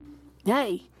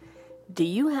Hey, do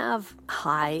you have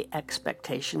high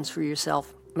expectations for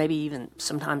yourself? Maybe even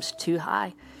sometimes too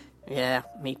high? Yeah,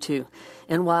 me too.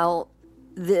 And while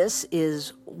this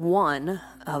is one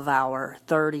of our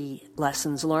 30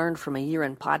 lessons learned from a year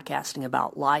in podcasting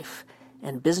about life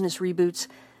and business reboots,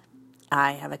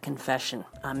 I have a confession.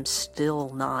 I'm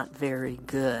still not very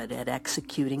good at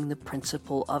executing the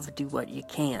principle of do what you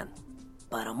can,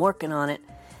 but I'm working on it.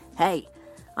 Hey,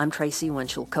 I'm Tracy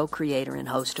Winchell, co-creator and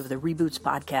host of the Reboots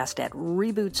Podcast at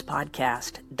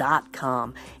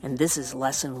rebootspodcast.com, and this is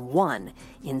Lesson 1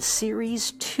 in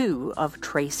Series 2 of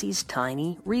Tracy's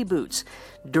Tiny Reboots.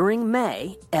 During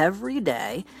May, every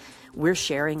day, we're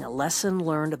sharing a lesson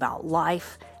learned about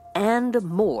life and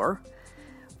more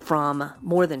from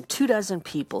more than 24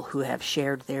 people who have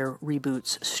shared their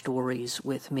Reboots stories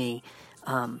with me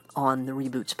on the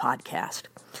Reboots Podcast.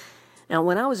 Now,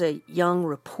 when I was a young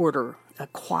reporter, a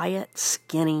quiet,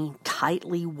 skinny,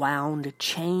 tightly wound,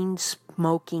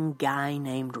 chain-smoking guy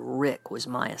named Rick was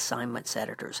my assignments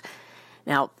editor.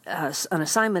 Now, an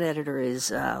assignment editor is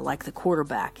like the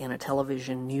quarterback in a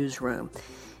television newsroom.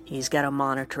 He's got to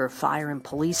monitor fire and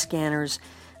police scanners.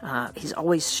 He's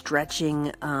always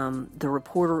stretching the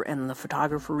reporter and the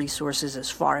photographer resources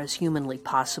as far as humanly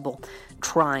possible,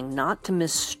 trying not to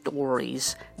miss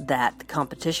stories that the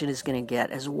competition is going to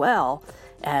get, as well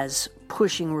as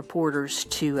pushing reporters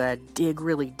to dig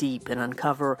really deep and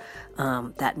uncover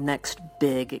that next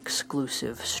big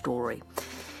exclusive story.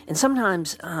 And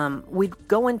sometimes we'd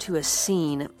go into a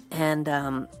scene and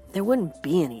there wouldn't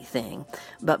be anything,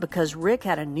 but because Rick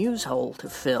had a news hole to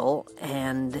fill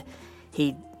and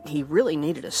he really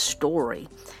needed a story,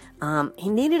 he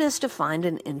needed us to find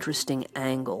an interesting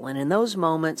angle. And in those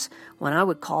moments when I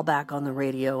would call back on the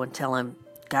radio and tell him,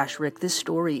 gosh, Rick, this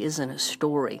story isn't a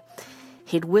story,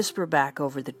 he'd whisper back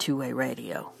over the two-way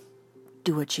radio,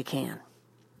 do what you can.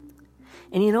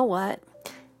 And you know what?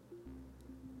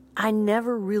 I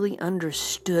never really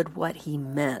understood what he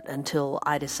meant until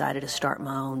I decided to start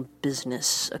my own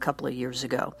business a couple of years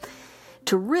ago.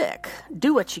 To Rick,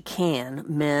 do what you can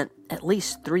meant at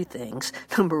least 3 things.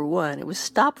 Number 1, it was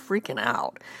stop freaking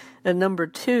out. And number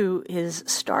 2 is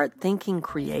start thinking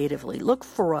creatively. Look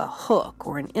for a hook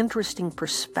or an interesting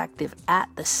perspective at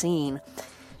the scene.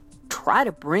 Try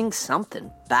to bring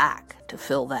something back to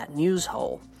fill that news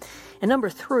hole. And number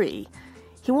 3,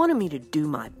 he wanted me to do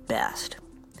my best.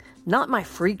 Not my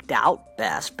freaked out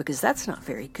best, because that's not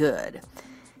very good.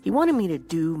 He wanted me to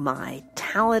do my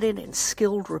talented and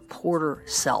skilled reporter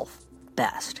self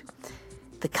best.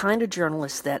 The kind of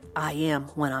journalist that I am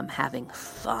when I'm having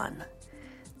fun.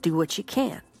 Do what you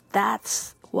can.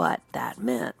 That's what that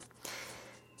meant.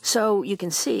 So you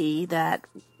can see that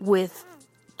with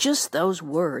just those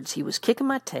words, he was kicking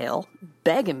my tail,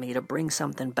 begging me to bring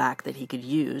something back that he could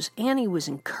use, and he was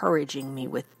encouraging me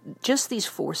with just these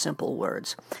 4 simple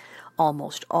words,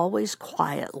 almost always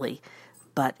quietly,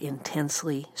 but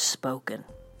intensely spoken.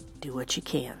 Do what you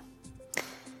can.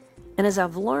 And as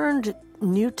I've learned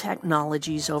new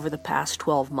technologies over the past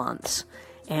 12 months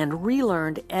and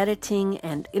relearned editing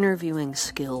and interviewing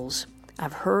skills,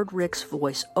 I've heard Rick's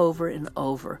voice over and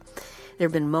over. There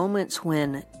have been moments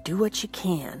when do what you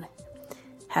can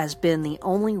has been the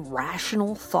only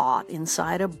rational thought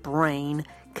inside a brain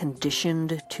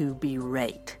conditioned to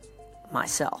berate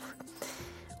myself.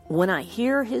 When I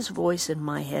hear his voice in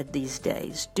my head these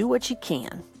days, do what you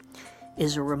can,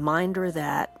 is a reminder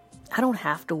that I don't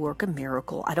have to work a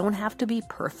miracle. I don't have to be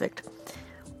perfect.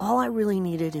 All I really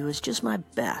need to do is just my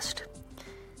best.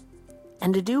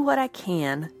 And to do what I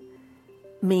can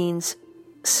means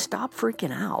stop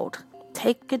freaking out,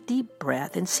 take a deep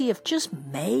breath, and see if just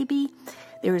maybe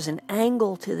there is an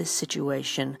angle to this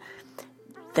situation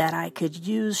that I could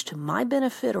use to my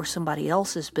benefit or somebody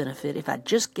else's benefit if I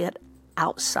just get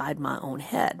outside my own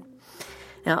head.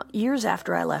 Now, years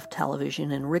after I left television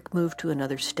and Rick moved to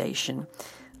another station,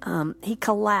 he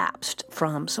collapsed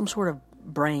from some sort of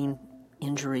brain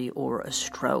injury or a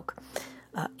stroke.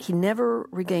 He never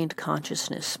regained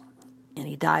consciousness, and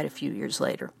he died a few years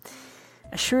later.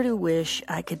 I sure do wish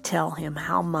I could tell him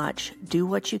how much Do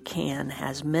What You Can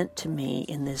has meant to me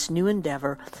in this new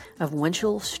endeavor of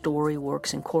Winchell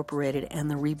Storyworks Incorporated and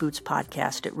the Reboots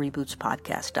Podcast at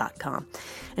rebootspodcast.com.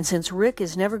 And since Rick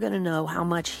is never going to know how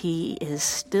much he is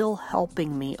still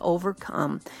helping me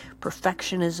overcome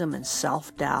perfectionism and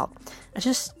self-doubt, I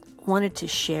just wanted to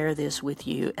share this with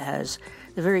you as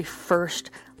the very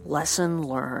first lesson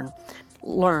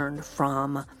learned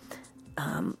from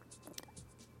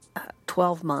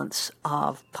 12 months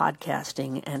of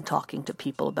podcasting and talking to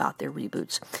people about their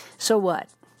reboots. So what?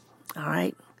 All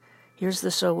right, here's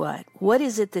the so what. What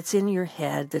is it that's in your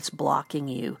head that's blocking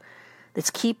you that's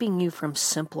keeping you from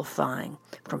simplifying,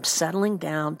 from settling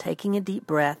down, taking a deep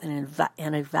breath,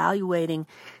 and evaluating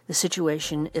the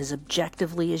situation as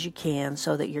objectively as you can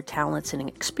so that your talents and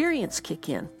experience kick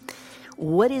in?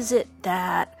 What is it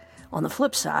that, on the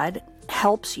flip side,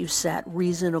 helps you set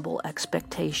reasonable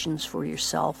expectations for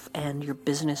yourself and your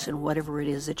business and whatever it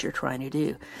is that you're trying to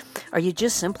do? Are you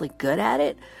just simply good at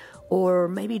it? Or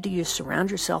maybe do you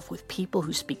surround yourself with people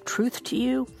who speak truth to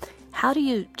you? How do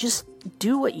you just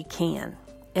do what you can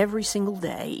every single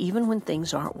day, even when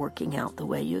things aren't working out the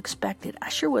way you expected? I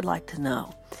sure would like to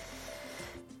know.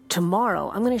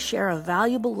 Tomorrow, I'm going to share a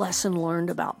valuable lesson learned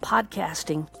about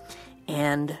podcasting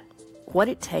and what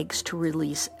it takes to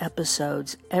release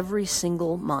episodes every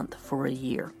single month for a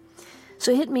year.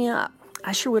 So hit me up.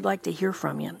 I sure would like to hear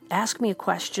from you. Ask me a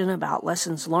question about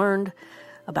lessons learned,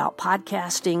 about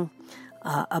podcasting,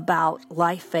 about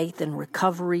life, faith, and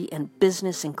recovery, and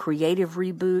business and creative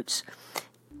reboots.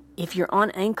 If you're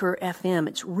on Anchor FM,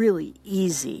 it's really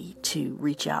easy to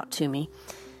reach out to me.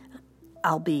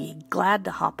 I'll be glad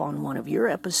to hop on one of your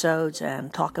episodes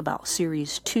and talk about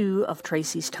Series 2 of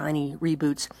Tracy's Tiny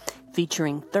Reboots,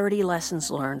 featuring 30 lessons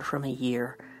learned from a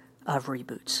year of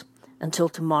reboots. Until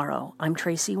tomorrow, I'm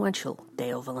Tracy Winchell,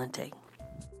 Deo Valente.